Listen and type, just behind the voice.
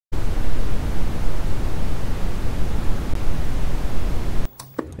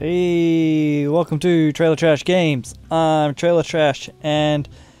Hey, welcome to Trailer Trash Games. I'm Trailer Trash, and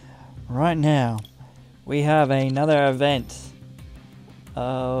right now we have another event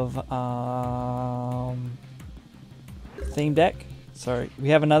of theme deck. Sorry, we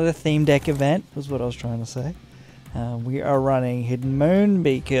have another theme deck event, was what I was trying to say. We are running Hidden Moon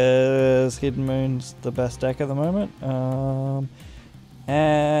because Hidden Moon's the best deck at the moment.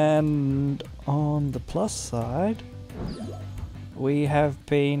 And on the plus side, we have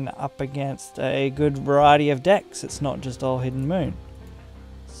been up against a good variety of decks. It's not just all Hidden Moon.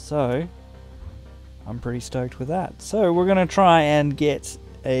 So, I'm pretty stoked with that. So, we're going to try and get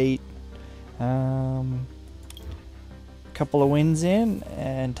a couple of wins in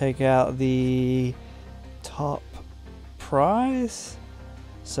and take out the top prize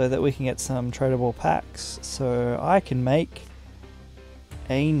so that we can get some tradable packs. So, I can make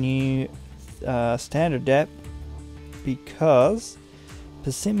a new standard deck, because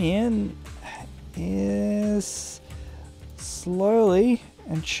Persimmon is slowly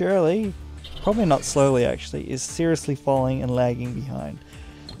and surely, probably not slowly actually, is seriously falling and lagging behind.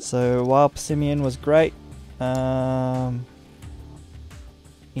 So while Persimmon was great in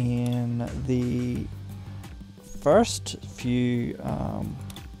the first few,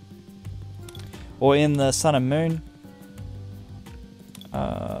 or in the Sun and Moon,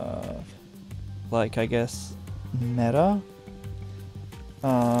 like I guess meta,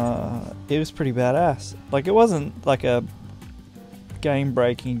 it was pretty badass. Like, it wasn't like a game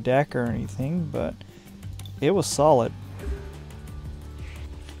breaking deck or anything, but it was solid.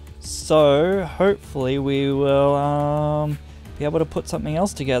 So hopefully we will be able to put something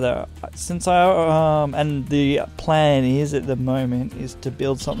else together, since I and the plan is at the moment is to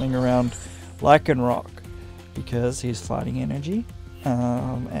build something around Lycanroc, because he's fighting energy.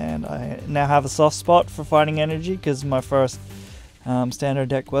 And I now have a soft spot for fighting energy because my first standard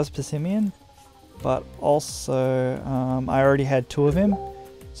deck was Persimmon, but also I already had 2 of him,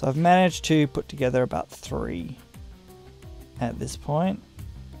 so I've managed to put together about 3 at this point.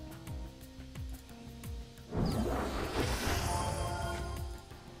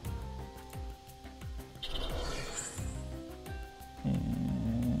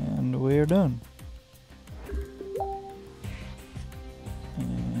 And we're done.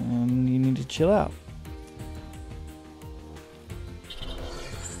 You need to chill out.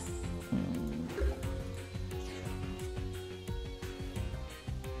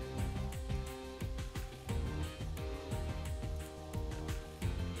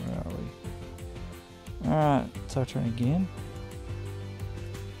 Where are we? Alright, it's our turn again.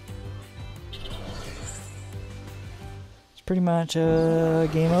 It's pretty much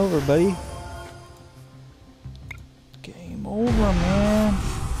game over, buddy. Game over, man.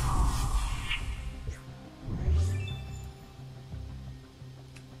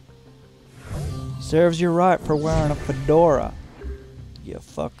 Serves you right for wearing a fedora, you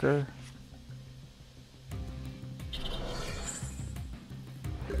fucker.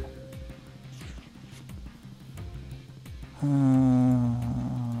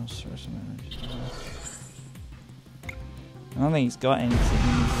 Source of energy. I don't think he's got anything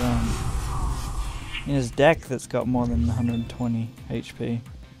in his deck that's got more than 120 HP.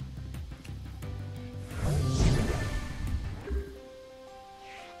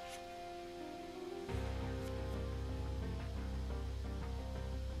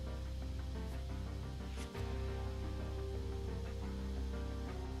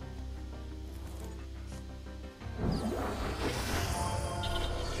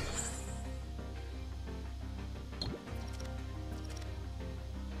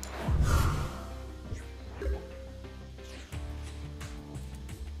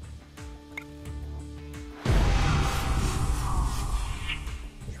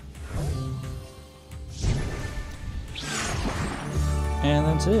 And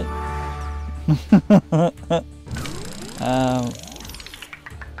that's it.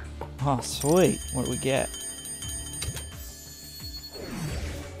 Oh, sweet. What do we get?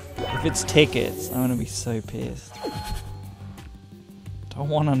 If it's tickets, I'm gonna be so pissed. Don't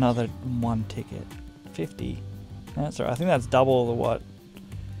want another 1 ticket. 50. That's right. I think that's double the what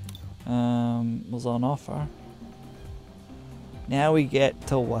was on offer. Now we get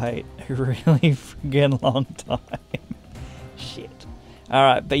to wait a really friggin' long time. Shit.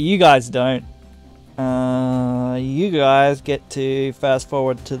 Alright, but you guys don't. You guys get to fast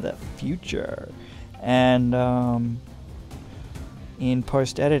forward to the future. And in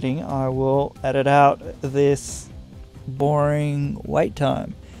post editing, I will edit out this boring wait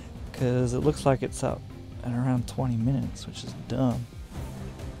time, because it looks like it's up at around 20 minutes, which is dumb.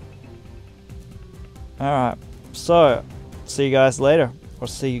 Alright, so see you guys later. Or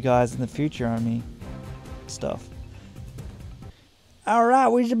see you guys in the future, I mean, stuff.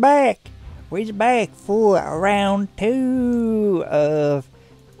 Alright, we're back. We're back for round 2 of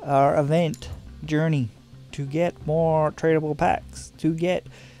our event journey to get more tradable packs, to get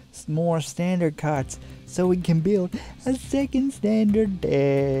more standard cards, so we can build a second standard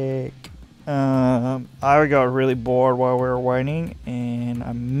deck. I got really bored while we were waiting, and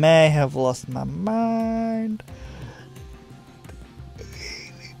I may have lost my mind.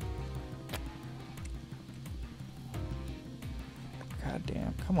 God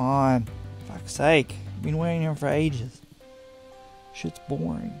damn, come on. Fuck's sake. I've been waiting here for ages. Shit's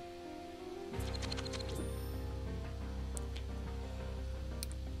boring.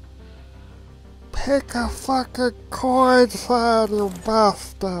 Pick a fucking coin, son, you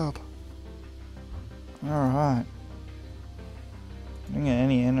bastard. Alright. I didn't get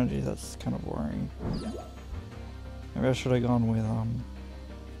any energy, that's kind of boring. Maybe I should have gone with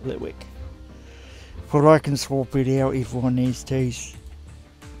Litwick. But I can swap it out if one needs to.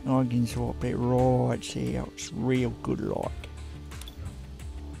 I can swap it right, see how it's real good like.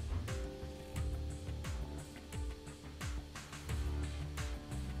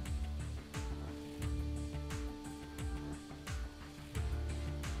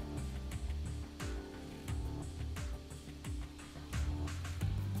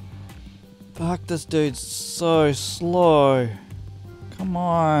 Fuck, this dude's so slow. Come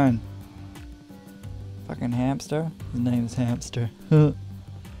on. Fucking hamster. His name's Hamster. God,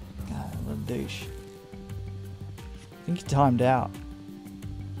 what a douche. I think he timed out.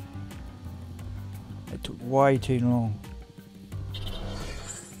 It took way too long.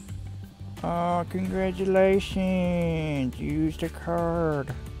 Oh, congratulations. You used a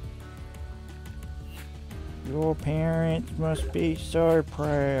card. Your parents must be so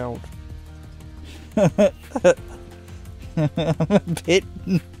proud. I'm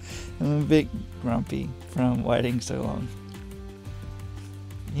a bit grumpy from waiting so long.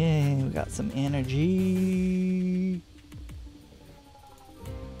 Yeah, we got some energy.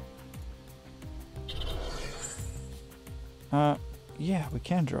 Yeah, we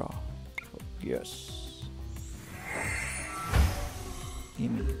can draw. Yes.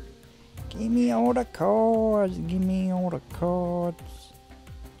 Give me all the cards. Give me all the cards.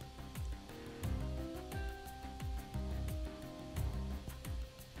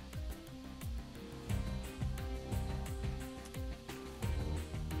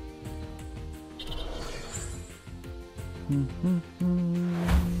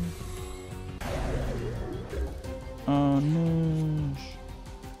 Oh no.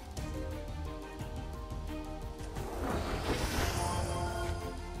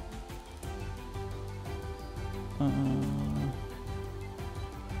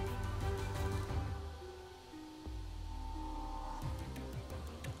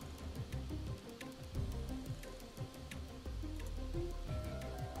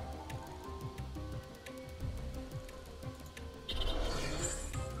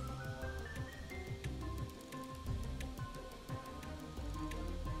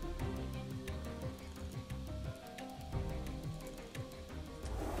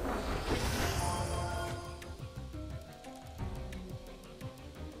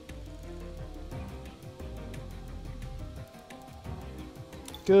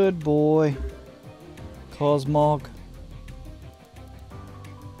 Good boy, Cosmog.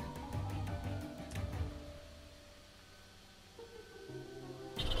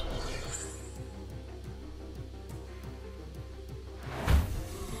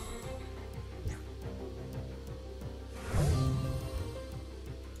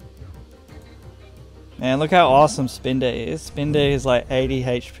 Man, look how awesome Spin Day is. Spin Day is like 80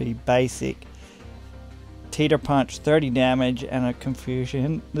 HP basic. Teeter Punch, 30 damage, and a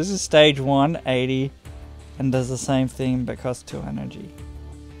Confusion. This is stage 1, 80, and does the same thing but costs 2 energy.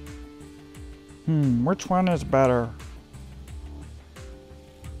 Which one is better?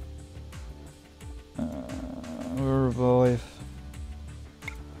 Revive.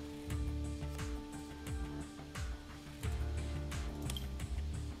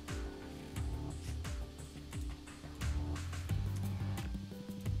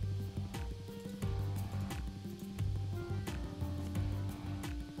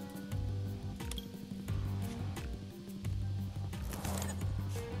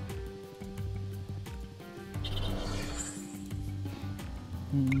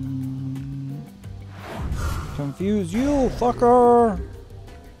 Confuse you, fucker!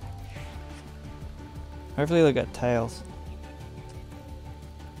 Hopefully they got tails.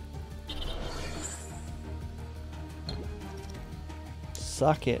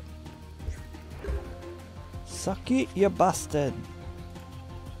 Suck it. Suck it, you bastard.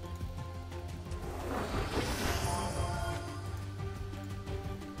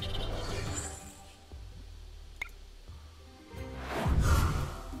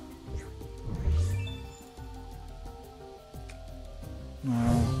 No.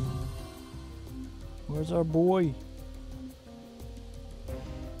 Where's our boy?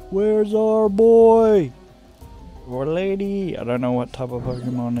 Where's our boy? Or lady? I don't know what type of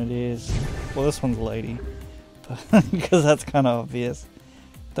Pokemon it is. Well, this one's lady. Because that's kind of obvious.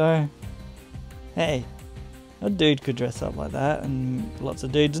 Though, hey, a dude could dress up like that, and lots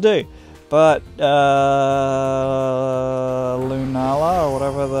of dudes do. But, Lunala, or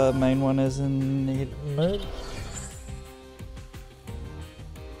whatever the main one is in Hidden Moon.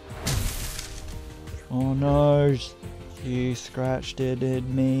 Oh no, you scratched it at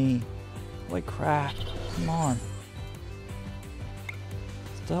me. Holy crap, come on.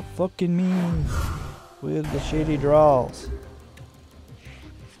 Stop fucking me with the shitty draws.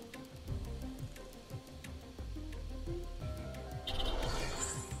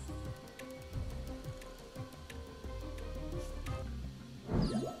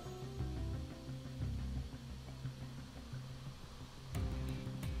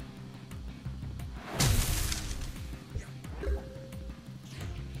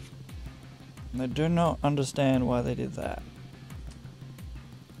 I do not understand why they did that.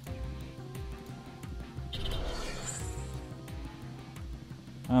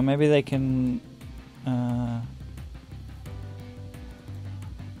 Maybe they can...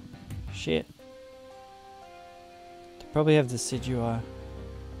 shit. They probably have Decidueye.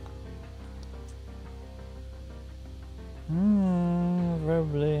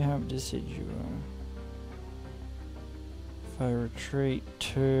 Probably have Decidueye. If I retreat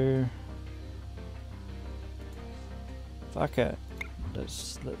to... Fuck it.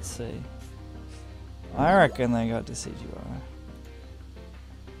 Let's see. I reckon they got Decidueye.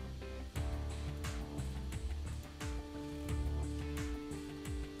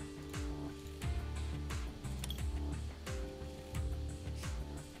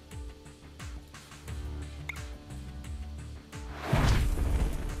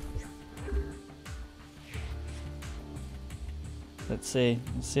 Let's see.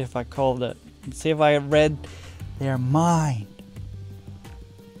 Let's see if I called it. Let's see if I read their mind.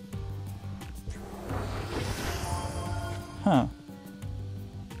 Huh.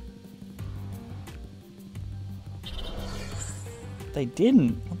 They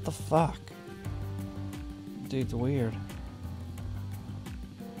didn't. What the fuck? Dude's weird.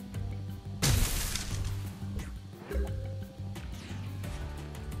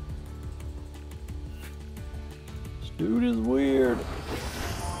 This dude is weird.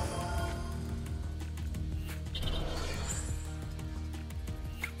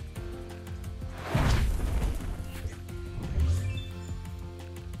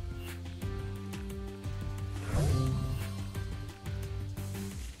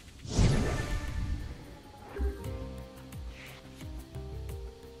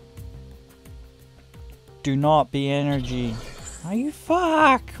 Do not be energy. Are you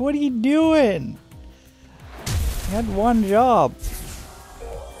fuck? What are you doing? You had one job.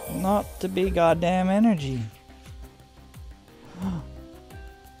 Not to be goddamn energy.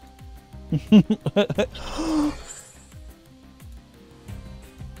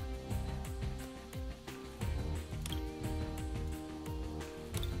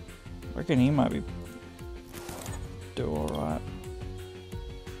 Reckon he might be do alright.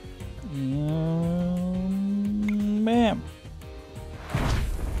 Bam.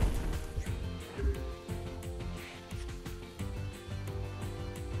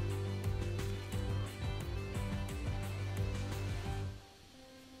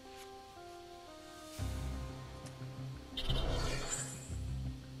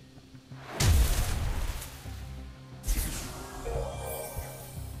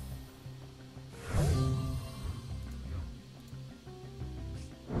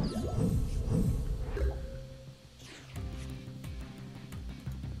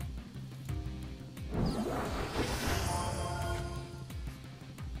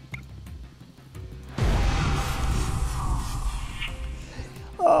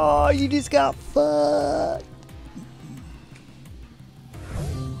 Oh, you just got fucked.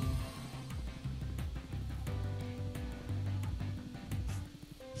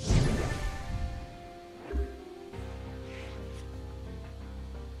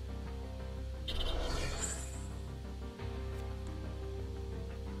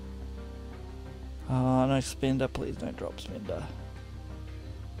 Oh, no spinda, please don't drop spinda.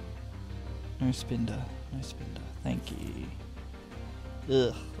 No spinda, no spinda. Thank you.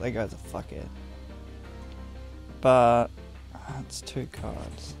 Ugh, that guy's a fuckhead. But that's 2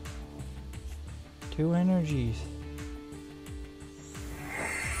 cards. 2 energies.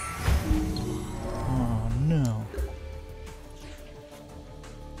 Oh no.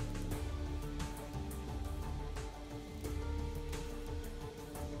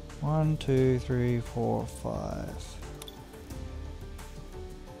 1, 2, 3, 4, 5.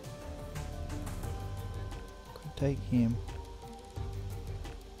 Could take him.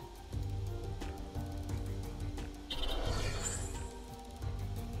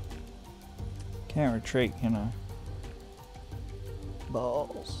 Can't retreat, you know.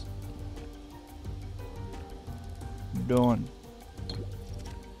 Balls. Done.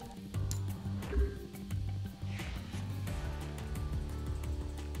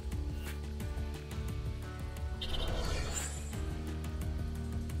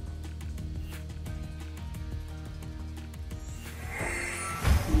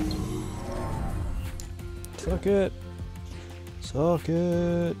 Suck it. Suck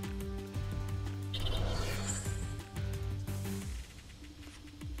it.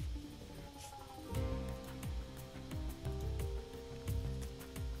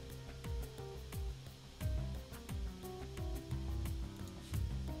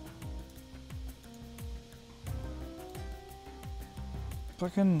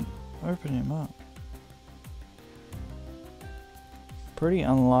 Fucking open him up. Pretty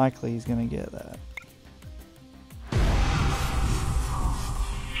unlikely he's gonna get that.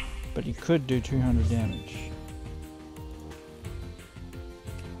 But he could do 200 damage.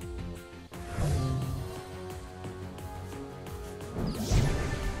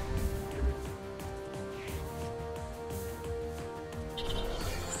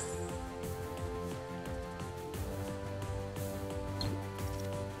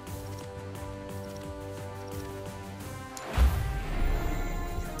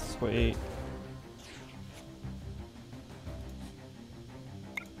 Sweet.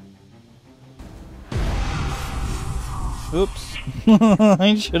 Oops.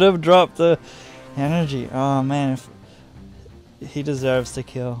 I should have dropped the energy. Oh man, if he deserves to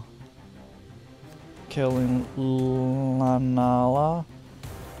kill. Killing Lunala.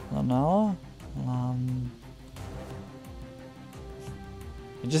 Lunala?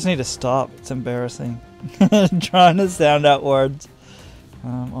 You just need to stop. It's embarrassing. Trying to sound out words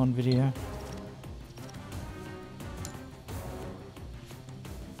on video.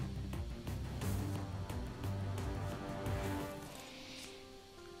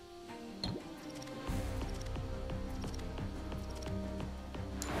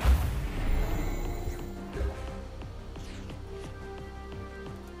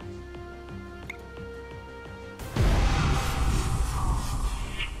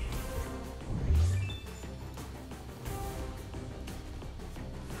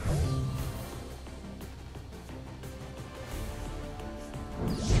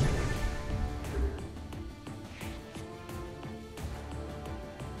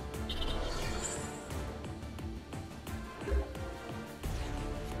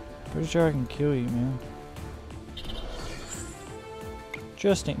 Pretty sure I can kill you, man.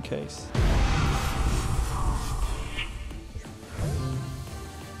 Just in case.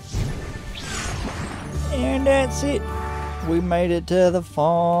 And that's it. We made it to the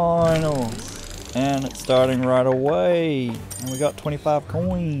finals. And it's starting right away. And we got 25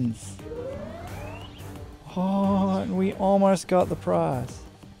 coins. Oh, and we almost got the prize.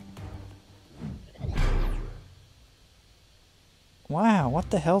 Wow, what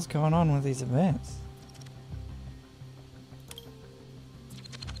the hell's going on with these events?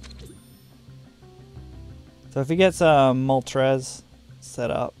 So if he gets Moltres set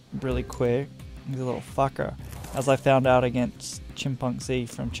up really quick, he's a little fucker. As I found out against Chimpunkzee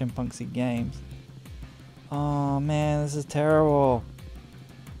from Chimpunkzee Gamez. Oh man, this is terrible.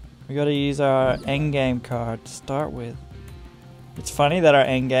 We gotta use our endgame card to start with. It's funny that our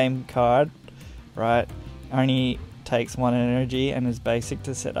endgame card, right, only takes 1 energy and is basic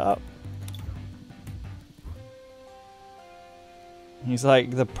to set up. He's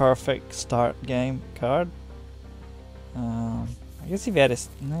like the perfect start game card. I guess if he had a...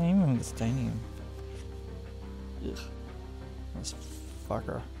 No, even with the Stadium. Ugh. This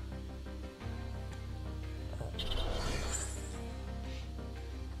fucker.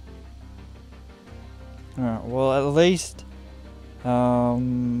 Alright, well at least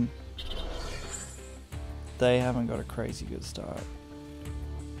they haven't got a crazy good start.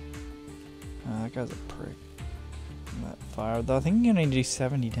 That guy's a prick. That fire, though, I think he can only do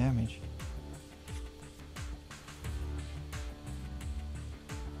 70 damage.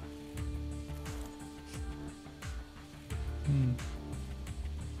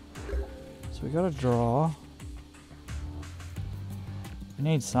 So we gotta draw. We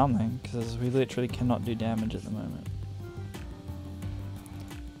need something, because we literally cannot do damage at the moment.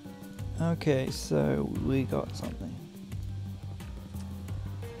 Okay, so we got something.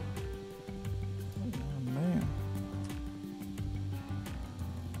 Oh man.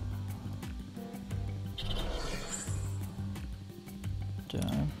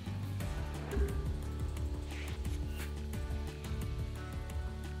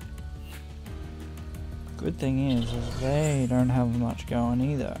 Good thing is they don't have much going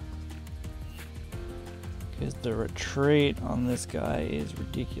either. Because the retreat on this guy is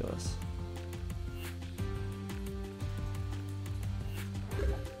ridiculous.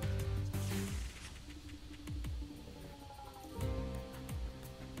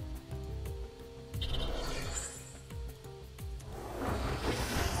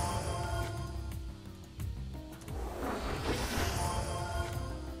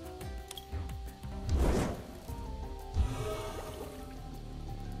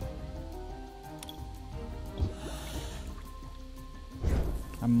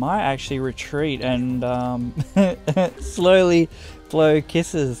 I might actually retreat and slowly blow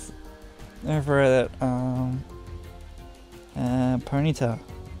kisses over that Ponyta.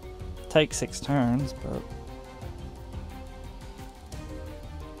 Take 6 turns, but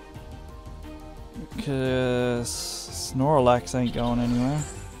because Snorlax ain't going anywhere.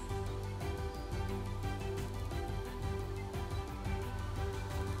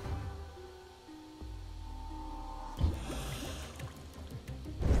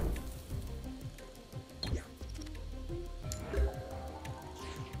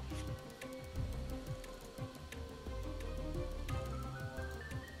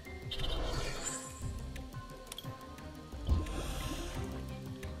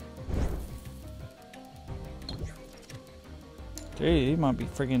 Dude, he might be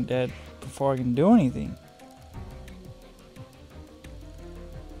freaking dead before I can do anything.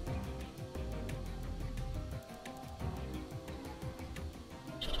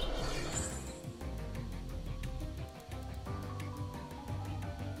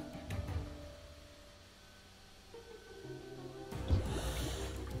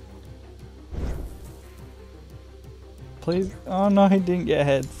 Please. Oh no, he didn't get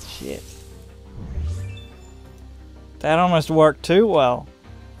heads. Shit. That almost worked too well.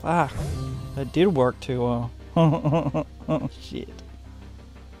 Fuck. That did work too well. Oh shit.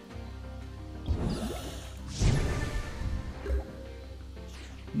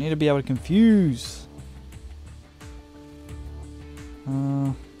 Need to be able to confuse.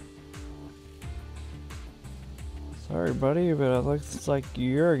 Sorry buddy, but it looks like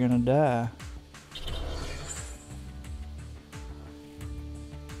you're gonna die.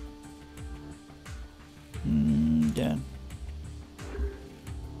 Again.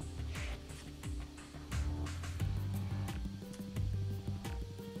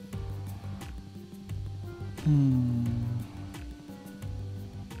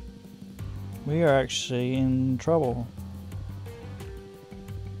 We are actually in trouble.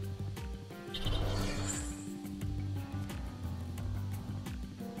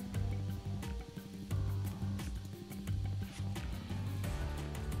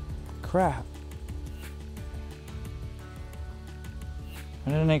 Crap. I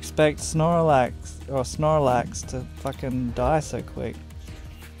didn't expect Snorlax to fucking die so quick.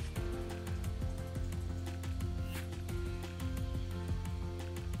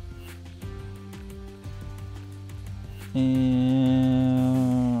 And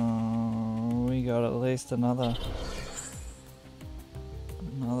we got at least another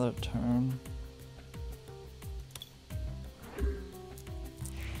turn.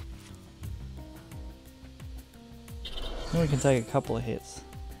 We can take a couple of hits.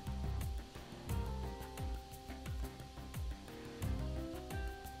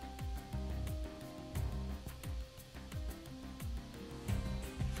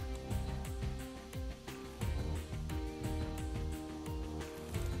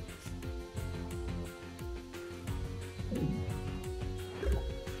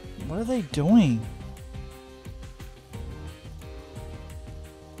 What are they doing?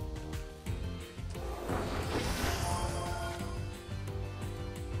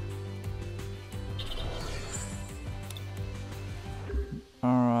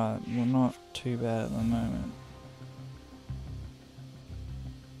 Alright, well not too bad at the moment.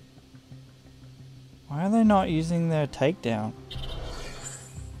 Why are they not using their takedown?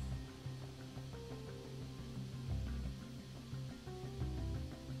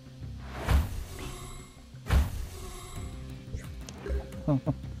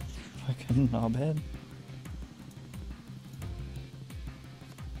 Fucking knobhead.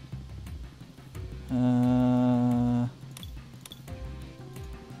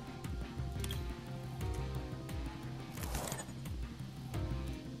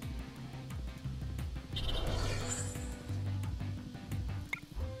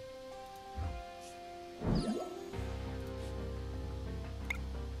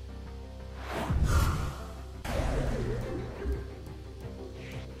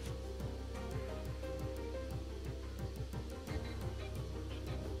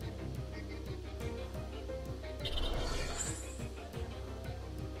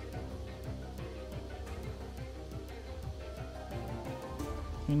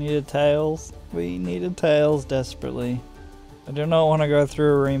 We needed tails. We needed tails desperately. I do not want to go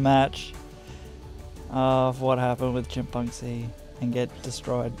through a rematch of what happened with Chimpunkzee and get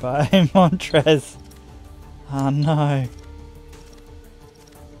destroyed by Montrez. Oh no.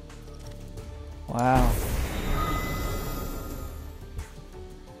 Wow.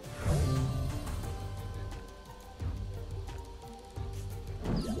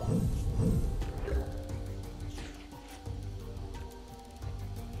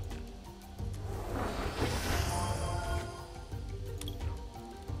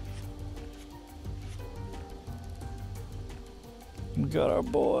 We got our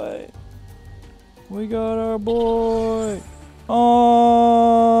boy. We got our boy.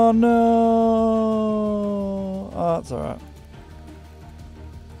 Oh no. Oh, that's alright.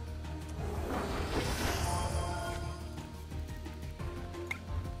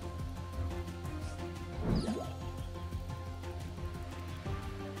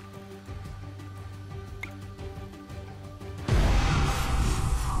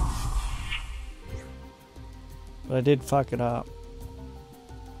 But I did fuck it up.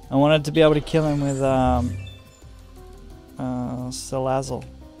 I wanted to be able to kill him with Salazzle.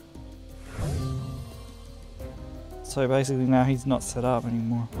 So basically now he's not set up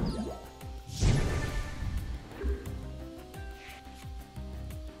anymore.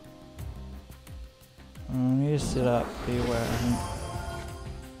 I need to set up Bewear, I think.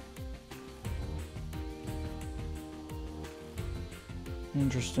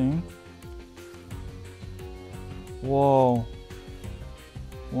 Interesting. Whoa.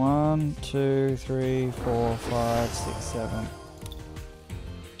 1, 2, 3, 4, 5, 6, 7.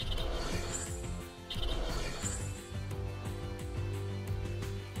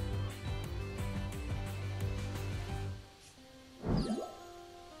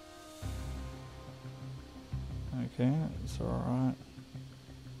 Okay, that's alright.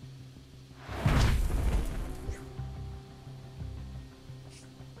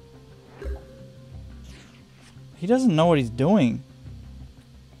 He doesn't know what he's doing.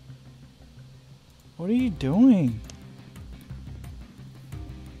 What are you doing?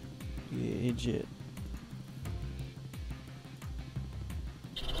 You idiot.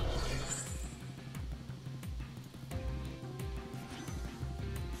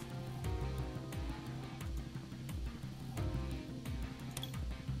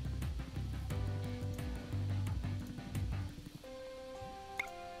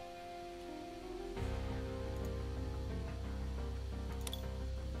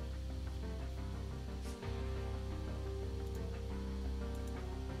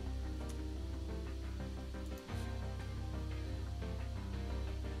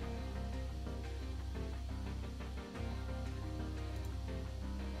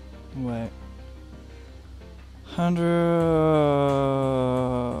 Wait.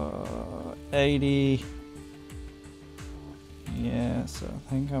 180. Yeah, so I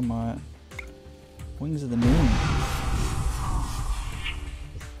think I might. Wings of the Moon.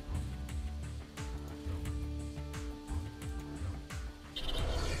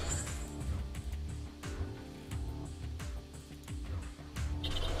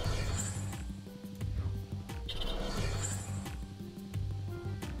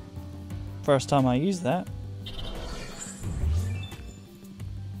 First time I used that.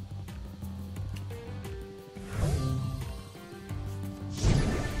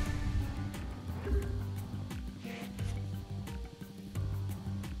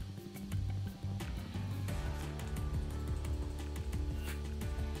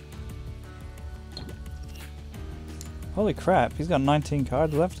 Holy crap, he's got 19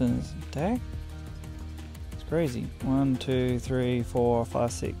 cards left in his deck? It's crazy. 1, 2, 3, 4,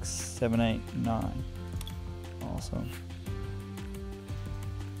 5, 6, 7, 8, 9. Awesome.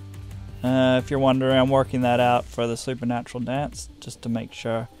 If you're wondering, I'm working that out for the Supernatural Dance, just to make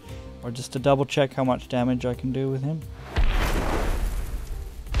sure, or just to double check how much damage I can do with him.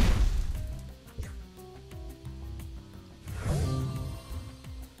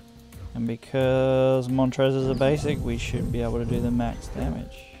 And because Montrez is a basic, we should be able to do the max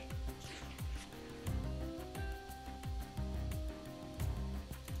damage.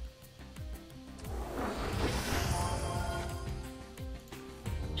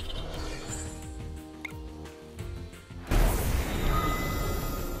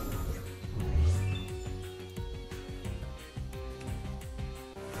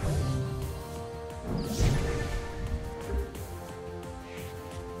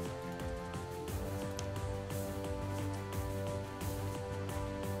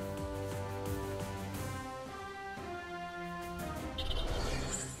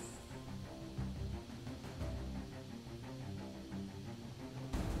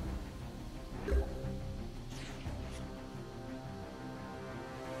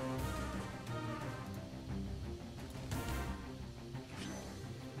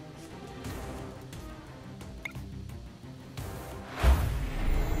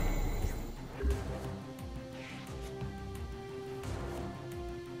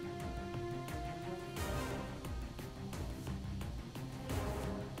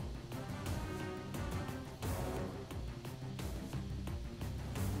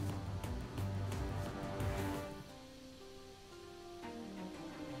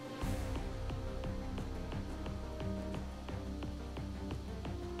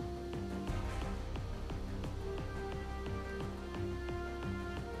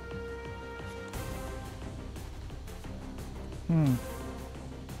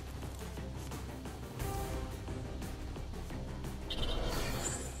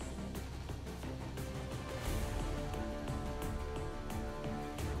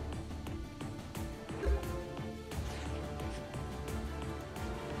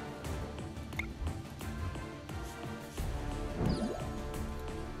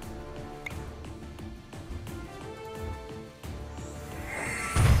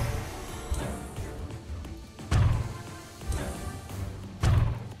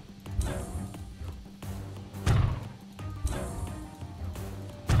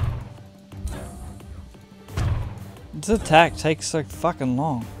 This attack takes so fucking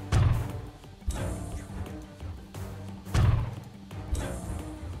long.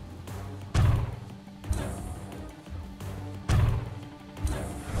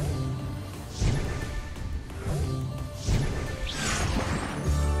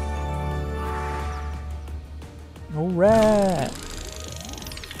 Alright.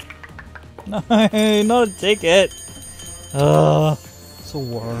 No, not a ticket. Ugh, it's the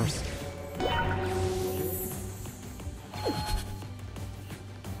worst.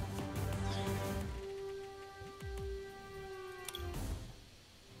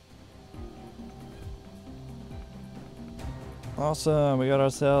 Awesome, we got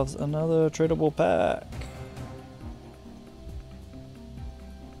ourselves another tradable pack.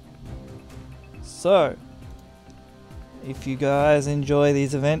 So, if you guys enjoy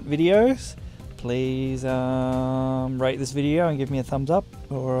these event videos, please rate this video and give me a thumbs up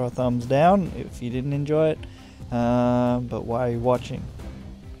or a thumbs down if you didn't enjoy it. But why are you watching?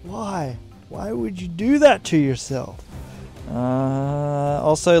 Why? Why would you do that to yourself?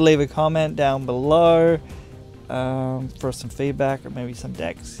 Also leave a comment down below for some feedback or maybe some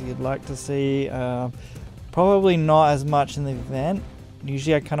decks you'd like to see. Probably not as much in the event.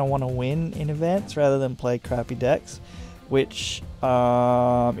 Usually I kind of want to win in events rather than play crappy decks, which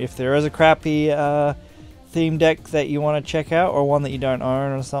if there is a crappy theme deck that you want to check out or one that you don't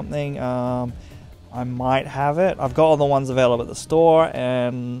own or something, I might have it. I've got all the ones available at the store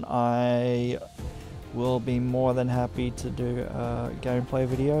and I will be more than happy to do a gameplay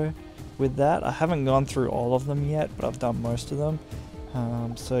video with that. I haven't gone through all of them yet, but I've done most of them.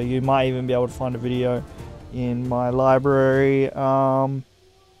 So you might even be able to find a video in my library on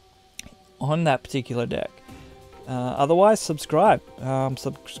that particular deck. Otherwise, subscribe.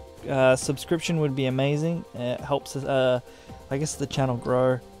 Subscription would be amazing. It helps, I guess, the channel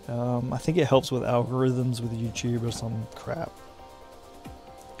grow. I think it helps with algorithms with YouTube or some crap.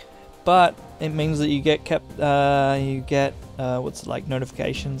 But it means that you get what's it, like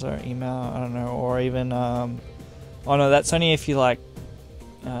notifications or email, I don't know, or even oh no, that's only if you like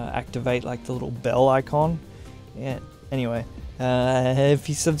activate like the little bell icon. Yeah, anyway, if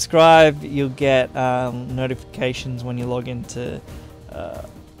you subscribe you'll get notifications when you log into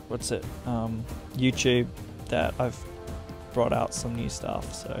what's it, YouTube, that I've brought out some new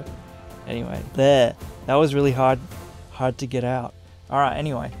stuff. So anyway, that was really hard to get out. Alright,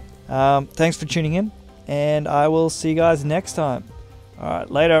 anyway, thanks for tuning in, and I will see you guys next time. Alright,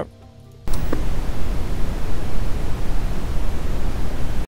 later.